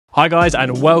Hi guys,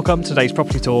 and welcome to today's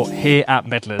property tour here at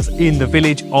Medlars in the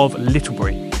village of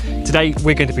Littlebury. Today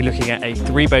we're going to be looking at a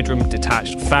 3-bedroom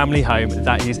detached family home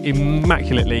that is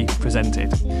immaculately presented.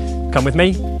 Come with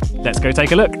me, let's go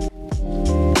take a look.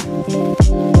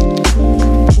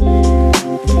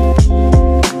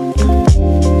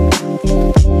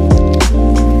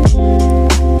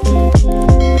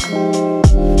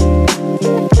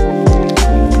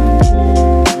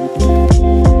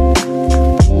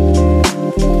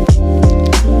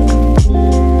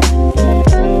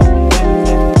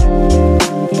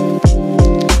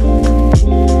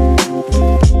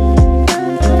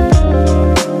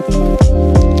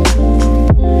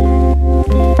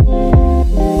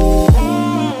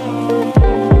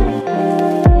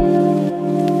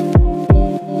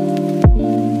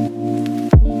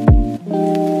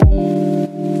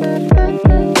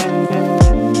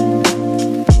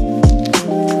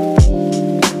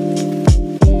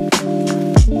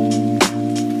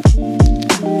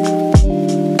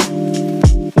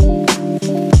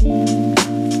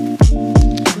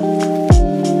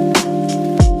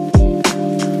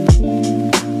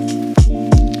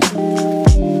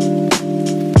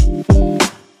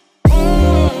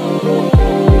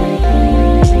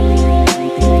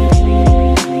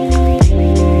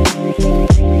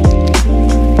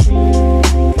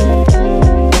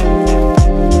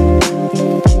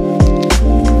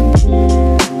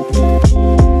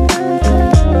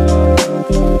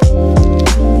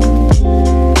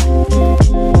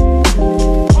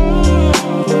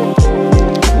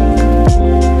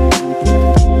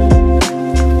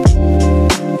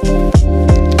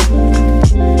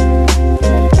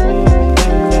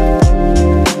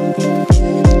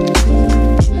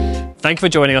 Thank you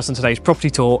for joining us on today's property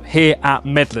tour here at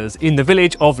Medlars in the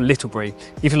village of Littlebury.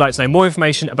 If you'd like to know more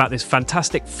information about this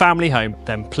fantastic family home,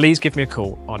 then please give me a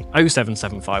call on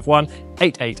 07751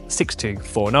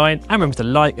 886249 and remember to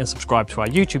like and subscribe to our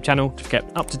YouTube channel to get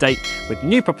up to date with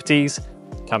new properties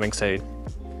coming soon.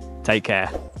 Take care.